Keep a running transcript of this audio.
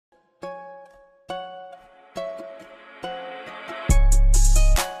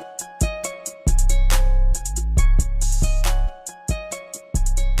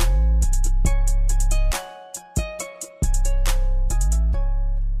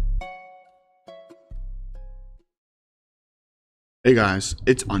Hey guys,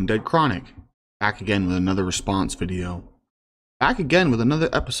 it's Undead Chronic, back again with another response video. Back again with another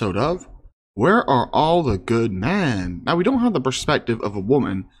episode of Where Are All the Good Men? Now we don't have the perspective of a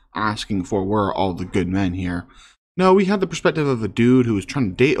woman asking for where are all the good men here. No, we have the perspective of a dude who was trying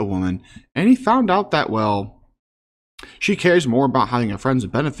to date a woman, and he found out that, well, she cares more about having a friends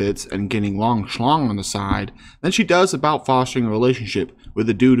with benefits and getting long schlong on the side than she does about fostering a relationship with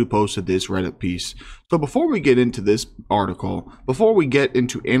the dude who posted this Reddit piece. So before we get into this article, before we get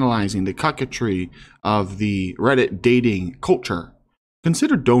into analyzing the coquetry of the Reddit dating culture,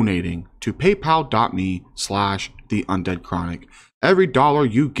 consider donating to paypal.me/theundeadchronic. Every dollar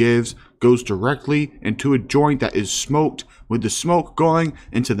you give goes directly into a joint that is smoked, with the smoke going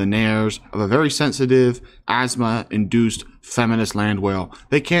into the nares of a very sensitive, asthma-induced feminist land whale.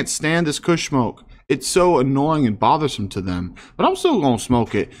 They can't stand this kush smoke. It's so annoying and bothersome to them, but I'm still gonna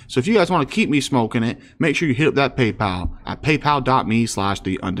smoke it. So if you guys want to keep me smoking it, make sure you hit up that PayPal at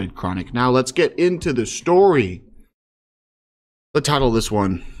paypal.me/theundeadchronic. Now let's get into the story. The title of this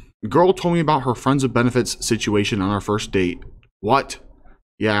one: Girl told me about her friends with benefits situation on our first date. What?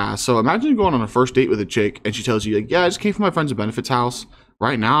 Yeah, so imagine going on a first date with a chick and she tells you, like, yeah, I just came from my friends with benefits house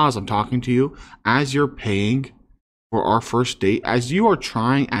right now as I'm talking to you, as you're paying for our first date, as you are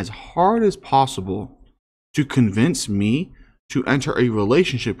trying as hard as possible to convince me to enter a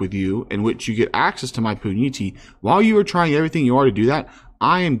relationship with you in which you get access to my puniti. While you are trying everything you are to do that,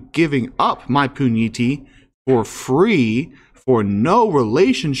 I am giving up my puniti for free, for no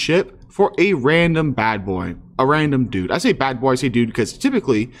relationship, for a random bad boy, a random dude. I say bad boy, I say dude, because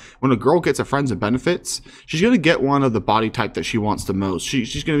typically when a girl gets a friends and benefits, she's going to get one of the body type that she wants the most.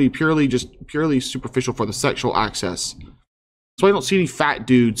 She's going to be purely superficial for the sexual access. So I don't see any fat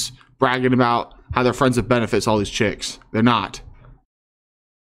dudes bragging about how they're friends with benefits, all these chicks. They're not.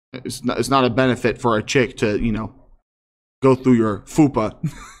 It's not a benefit for a chick to, you know, go through your fupa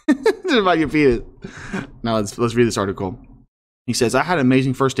to buy your penis. Now let's read this article. He says, I had an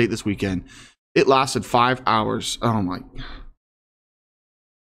amazing first date this weekend. It lasted 5 hours. Oh my.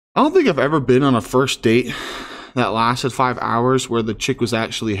 I don't think I've ever been on a first date that lasted 5 hours where the chick was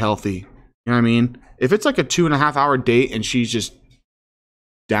actually healthy. You know what I mean? If it's like a 2.5 hour date and she's just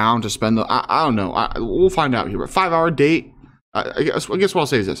down to spend the, I don't know. We'll find out here. But 5 hour date, I guess what I'll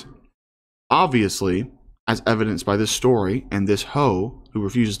say is this. Obviously, as evidenced by this story and this hoe who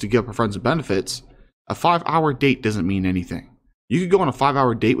refuses to give up her friends and benefits, a 5 hour date doesn't mean anything. You could go on a 5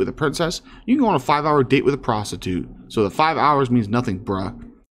 hour date with a princess. You can go on a 5 hour date with a prostitute. So the 5 hours means nothing, bruh.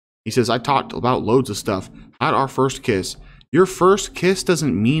 He says, I talked about loads of stuff. Had our first kiss. Your first kiss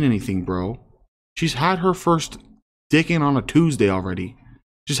doesn't mean anything, bro. She's had her first dicking on a Tuesday already.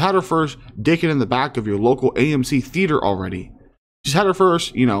 She's had her first dicking in the back of your local AMC theater already. She's had her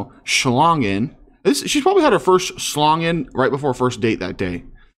first, you know, schlong in. She's probably had her first schlong in right before first date that day.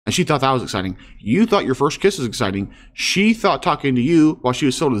 And she thought that was exciting. You thought your first kiss was exciting. She thought talking to you while she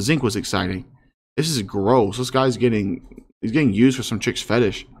was sold to zinc was exciting. This is gross. This guy's getting used for some chick's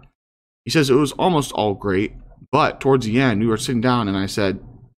fetish. He says it was almost all great, but towards the end, we were sitting down and I said,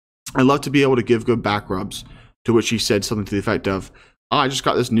 I'd love to be able to give good back rubs. To which she said something to the effect of, oh, I just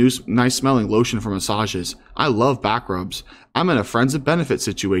got this new nice smelling lotion for massages. I love back rubs. I'm in a friends of benefit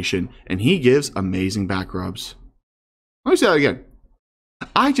situation and he gives amazing back rubs. Let me say that again.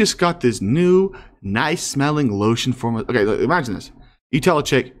 I just got this new, nice smelling lotion for my... Okay, imagine this. You tell a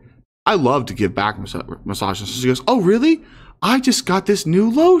chick, I love to give back massages. She goes, oh, really? I just got this new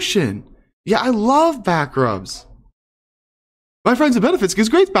lotion. Yeah, I love back rubs. My friends and benefits gives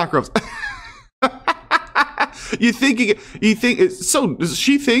great back rubs. He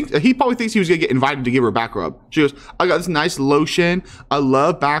probably thinks he was gonna get invited to give her a back rub. She goes, I got this nice lotion. I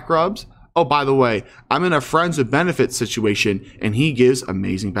love back rubs. Oh, by the way, I'm in a friends with benefits situation and he gives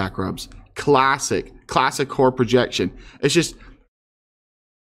amazing back rubs. Classic core projection. It's just,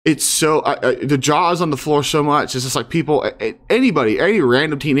 it's so, the jaw is on the floor so much. It's just like people, anybody, any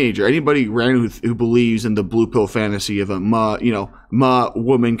random teenager, anybody random who believes in the blue pill fantasy of a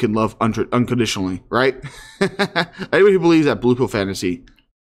woman can love unconditionally, right? Anybody who believes that blue pill fantasy,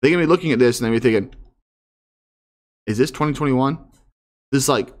 they're gonna be looking at this and they're gonna be thinking, is this 2021? This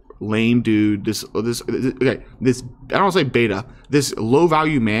like lame dude, this I don't want to say beta, this low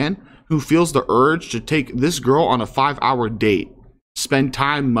value man who feels the urge to take this girl on a 5 hour date, spend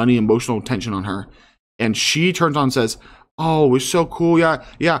time, money, emotional attention on her, and she turns on and says, oh, it's so cool, yeah,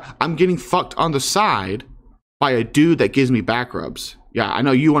 I'm getting fucked on the side by a dude that gives me back rubs. Yeah, I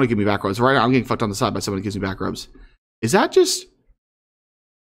know you want to give me back rubs. Right now I'm getting fucked on the side by someone that gives me back rubs. Is that just,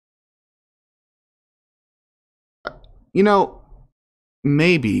 you know,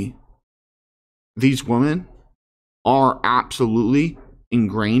 maybe these women are absolutely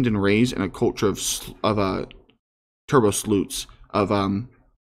ingrained and raised in a culture of turbo sleuths, of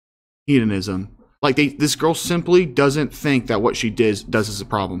hedonism. Like this girl simply doesn't think that what she does is a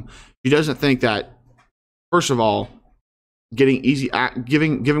problem. She doesn't think that, first of all, giving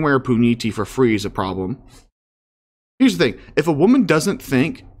away her puniti for free is a problem. Here's the thing: if a woman doesn't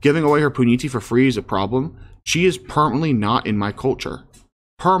think giving away her puniti for free is a problem, she is permanently not in my culture.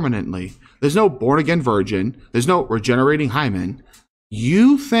 Permanently. There's no born again virgin. There's no regenerating hymen.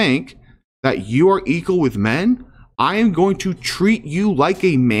 You think that you are equal with men? I am going to treat you like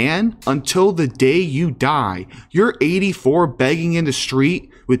a man until the day you die. You're 84 begging in the street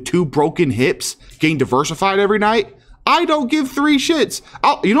with 2 broken hips, getting diversified every night. I don't give 3 shits.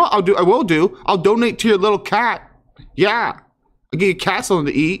 You know what I'll do? I will do. I'll donate to your little cat. Yeah. I'll get your cat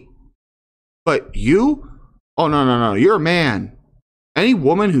something to eat. But you? Oh, no. You're a man. Any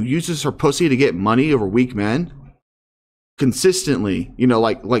woman who uses her pussy to get money over weak men, consistently, you know,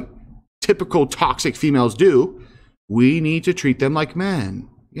 like typical toxic females do, we need to treat them like men.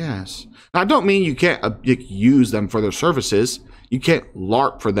 Yes. Now, I don't mean you can't use them for their services. You can't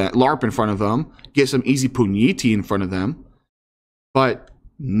LARP in front of them, get some easy puniti in front of them. But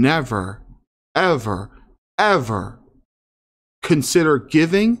never, ever, ever consider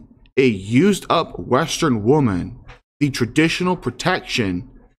giving a used up Western woman the traditional protection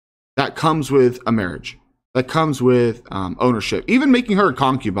that comes with a marriage, that comes with ownership, even making her a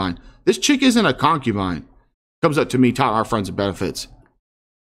concubine. This chick isn't a concubine. Comes up to me, taught our friends and benefits.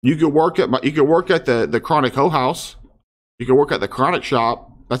 You could work at the Chronic Hoe House. You could work at the Chronic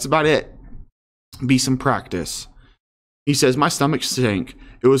Shop. That's about it. Be some practice. He says, my stomach sank.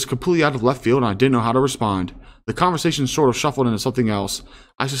 It was completely out of left field and I didn't know how to respond. The conversation sort of shuffled into something else.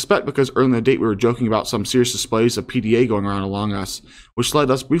 I suspect because early in the date we were joking about some serious displays of PDA going around along us, which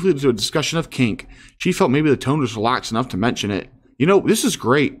led us briefly to a discussion of kink. She felt maybe the tone was relaxed enough to mention it. You know, this is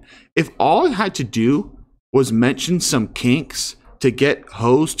great. If all I had to do was mention some kinks to get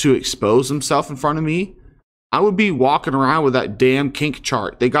hoes to expose themselves in front of me, I would be walking around with that damn kink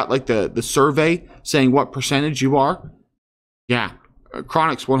chart. They got like the survey saying what percentage you are. Yeah,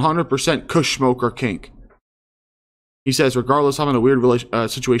 Chronic's 100% kush smoker kink. He says, regardless, I'm in a weird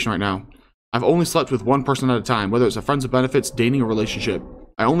situation right now. I've only slept with one person at a time, whether it's a friends of benefits, dating, or relationship.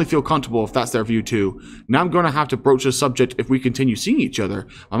 I only feel comfortable if that's their view too. Now I'm going to have to broach this subject if we continue seeing each other.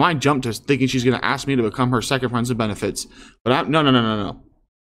 My mind jumped to thinking she's going to ask me to become her second friends of benefits. But no.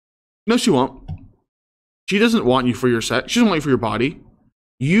 No, she won't. She doesn't want you for your sex. She doesn't want you for your body.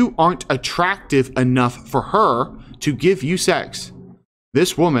 You aren't attractive enough for her to give you sex.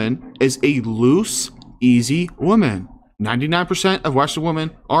 This woman is a loose, easy woman. 99% of Western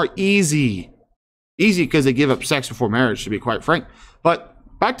women are easy. Easy because they give up sex before marriage, to be quite frank. But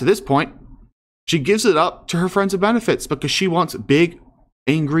back to this point, she gives it up to her friends of benefits because she wants big,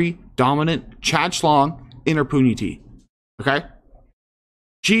 angry, dominant Chad Schlong in her puniti. Okay?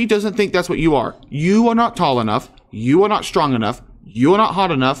 She doesn't think that's what you are. You are not tall enough. You are not strong enough. You are not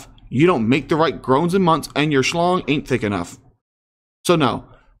hot enough. You don't make the right groans and munts, and your schlong ain't thick enough. So no,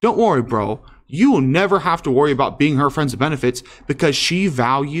 don't worry, bro. You will never have to worry about being her friends of benefits because she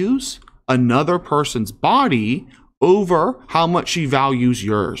values another person's body over how much she values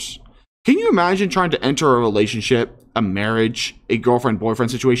yours. Can you imagine trying to enter a relationship, a marriage, a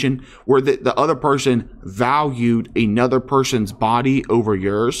girlfriend-boyfriend situation where the other person valued another person's body over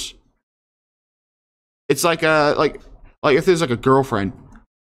yours? It's like if there's like a girlfriend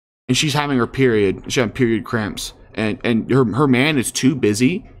and she's having her period, she's having period cramps, and her man is too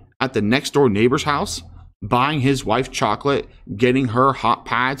busy at the next door neighbor's house buying his wife chocolate, getting her hot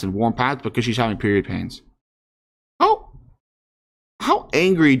pads and warm pads because she's having period pains. How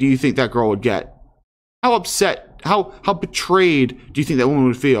angry do you think that girl would get? How upset, how betrayed do you think that woman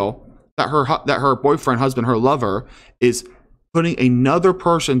would feel that her boyfriend, husband, her lover is putting another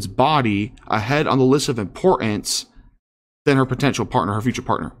person's body ahead on the list of importance than her potential partner, her future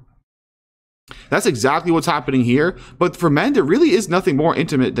partner? That's exactly what's happening here. But for men, there really is nothing more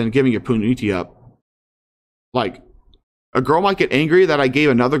intimate than giving your puniti up. Like, a girl might get angry that I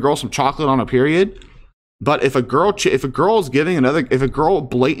gave another girl some chocolate on a period. But if a girl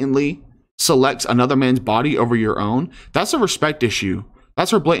blatantly selects another man's body over your own, that's a respect issue. That's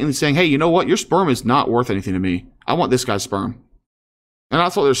her blatantly saying, hey, you know what? Your sperm is not worth anything to me. I want this guy's sperm. And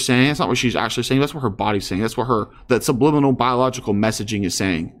that's what they're saying. That's not what she's actually saying. That's what her body's saying. That's what that subliminal biological messaging is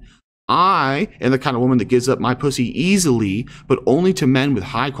saying. I am the kind of woman that gives up my pussy easily, but only to men with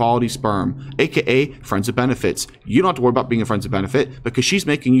high quality sperm, aka friends of benefits. You don't have to worry about being a friends of benefit because she's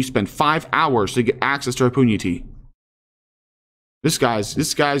making you spend 5 hours to get access to her puniti. This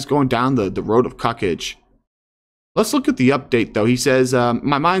guy's going down the road of cuckage. Let's look at the update, though. He says,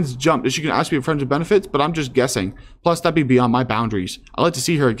 my mind's jumped. Is she going to ask me for friends with benefits? But I'm just guessing. Plus, that'd be beyond my boundaries. I'd like to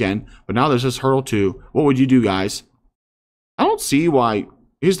see her again, but now there's this hurdle, too. What would you do, guys? I don't see why...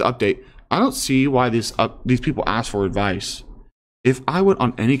 Here's the update. I don't see why these people ask for advice. If I went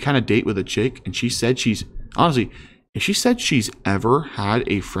on any kind of date with a chick, and she said she's... Honestly, if she said she's ever had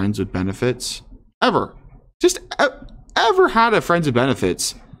a friends with benefits... Ever. Just ever had a friends with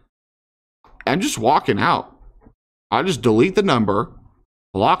benefits... I'm just walking out. I just delete the number,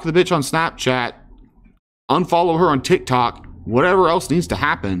 block the bitch on Snapchat, unfollow her on TikTok, whatever else needs to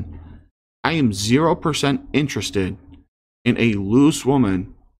happen. I am 0% interested in a loose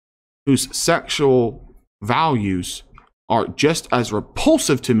woman whose sexual values are just as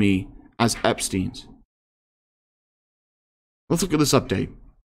repulsive to me as Epstein's. Let's look at this update.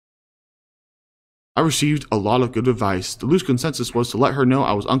 I received a lot of good advice. The loose consensus was to let her know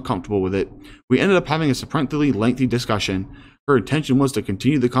I was uncomfortable with it. We ended up having a surprisingly lengthy discussion. Her intention was to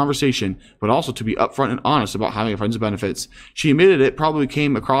continue the conversation, but also to be upfront and honest about having a friends with benefits. She admitted it probably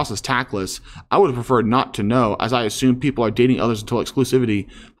came across as tactless. I would have preferred not to know, as I assume people are dating others until exclusivity.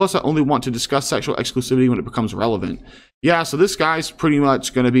 Plus, I only want to discuss sexual exclusivity when it becomes relevant. Yeah, so this guy's pretty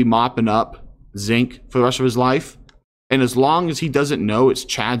much going to be mopping up zinc for the rest of his life. And as long as he doesn't know it's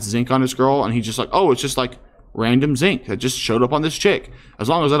Chad's zinc on his girl, and he's just like, oh, it's just like random zinc that just showed up on this chick. As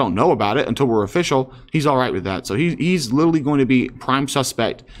long as I don't know about it until we're official, he's all right with that. So he's literally going to be prime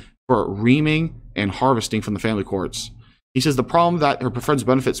suspect for reaming and harvesting from the family courts. He says the problem that her friends'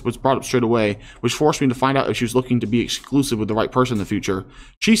 benefits was brought up straight away, which forced me to find out if she was looking to be exclusive with the right person in the future.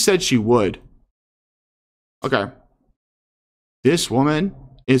 She said she would. Okay. This woman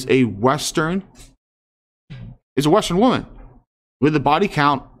is a Western woman with a body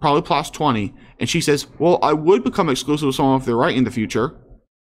count probably plus 20, and she says, well, I would become exclusive with someone if they're right in the future.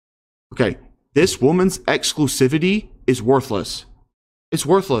 Okay, this woman's exclusivity is worthless. It's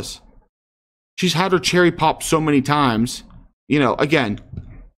worthless. She's had her cherry pop so many times. You know, again,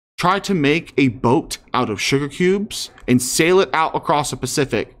 try to make a boat out of sugar cubes and sail it out across the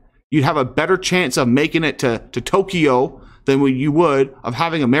Pacific. You'd have a better chance of making it to Tokyo than you would of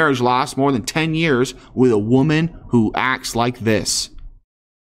having a marriage last more than 10 years with a woman who acts like this.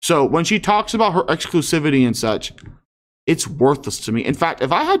 So when she talks about her exclusivity and such, it's worthless to me. In fact,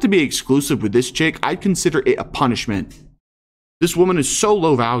 if I had to be exclusive with this chick, I'd consider it a punishment. This woman is so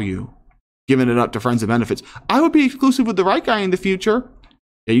low value, giving it up to friends and benefits. I would be exclusive with the right guy in the future.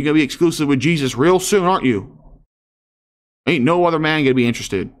 Yeah, you're going to be exclusive with Jesus real soon, aren't you? Ain't no other man going to be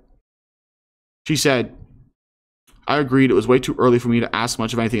interested. She said, I agreed it was way too early for me to ask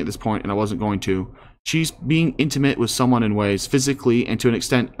much of anything at this point, and I wasn't going to. She's being intimate with someone in ways, physically and to an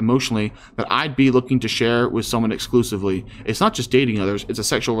extent emotionally, that I'd be looking to share with someone exclusively. It's not just dating others, it's a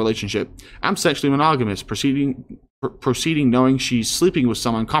sexual relationship. I'm sexually monogamous. Proceeding knowing she's sleeping with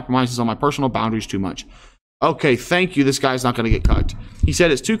someone compromises on my personal boundaries too much. Okay, thank you. This guy's not going to get cut. He said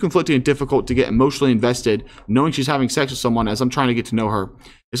it's too conflicting and difficult to get emotionally invested knowing she's having sex with someone as I'm trying to get to know her.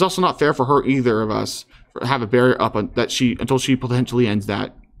 It's also not fair for her, either of us, have a barrier up on that until she potentially ends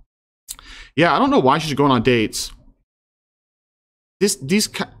that. Yeah, I don't know why she's going on dates. These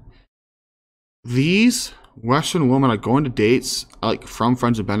Western women are going to dates like from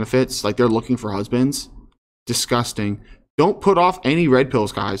friends with benefits, like they're looking for husbands. Disgusting. Don't put off any red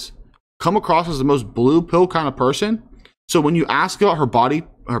pills, guys. Come across as the most blue pill kind of person. So when you ask about her body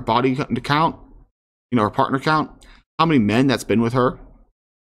count, you know, her partner count, how many men that's been with her,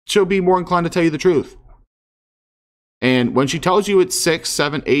 she'll be more inclined to tell you the truth. And when she tells you it's 6,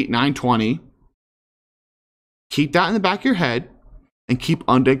 7, 8, 9, 20, keep that in the back of your head and keep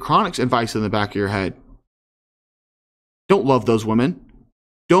Undead Chronic's advice in the back of your head. Don't love those women.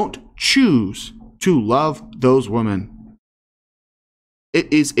 Don't choose to love those women.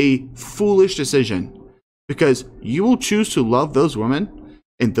 It is a foolish decision because you will choose to love those women,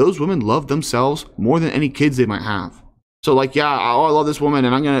 and those women love themselves more than any kids they might have. So like, yeah, I love this woman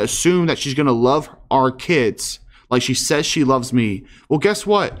and I'm going to assume that she's going to love our kids like she says she loves me. Well, guess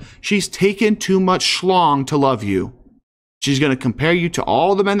what? She's taken too much schlong to love you. She's going to compare you to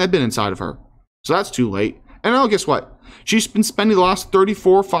all the men that have been inside of her. So that's too late. And now guess what? She's been spending the last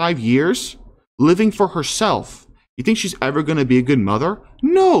 5 years living for herself. You think she's ever going to be a good mother?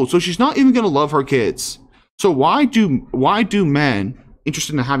 No. So she's not even going to love her kids. So why do men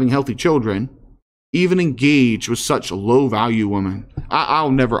interested in having healthy children even engage with such low value women?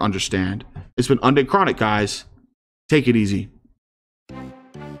 I'll never understand. It's been Undead Chronic, guys. Take it easy.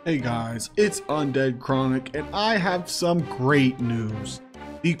 Hey guys, it's Undead Chronic, and I have some great news.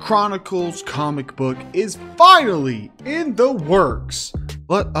 The Chronicles comic book is finally in the works.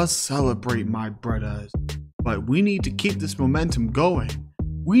 Let us celebrate, my brothers. But we need to keep this momentum going.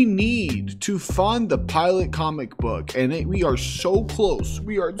 We need to fund the pilot comic book, and we are so close.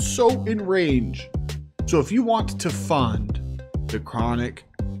 We are so in range. So if you want to fund the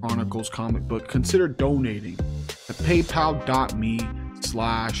Chronicles comic book, consider donating to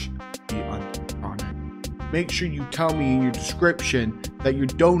paypal.me/theundeadchronic. Make sure you tell me in your description that you're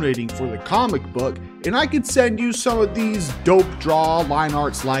donating for the comic book, and I can send you some of these dope draw line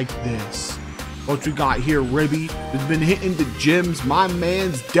arts like this. What we got here, Ribby, has been hitting the gyms. My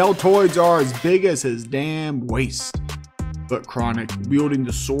man's deltoids are as big as his damn waist. But Chronic, wielding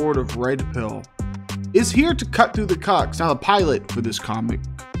the sword of Red Pill, is here to cut through the cucks. Now the pilot for this comic,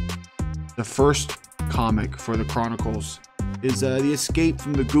 the first comic for the Chronicles, is the escape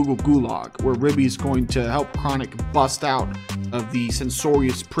from the Google Gulag, where Ribby is going to help Chronic bust out of the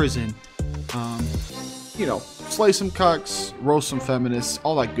censorious prison. You know, slay some cucks, roast some feminists,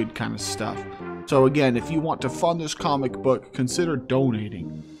 all that good kind of stuff. So again, if you want to fund this comic book, consider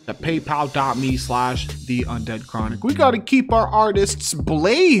donating at paypal.me/theundeadchronic. We gotta keep our artists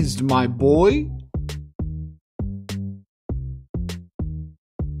blazed, my boy.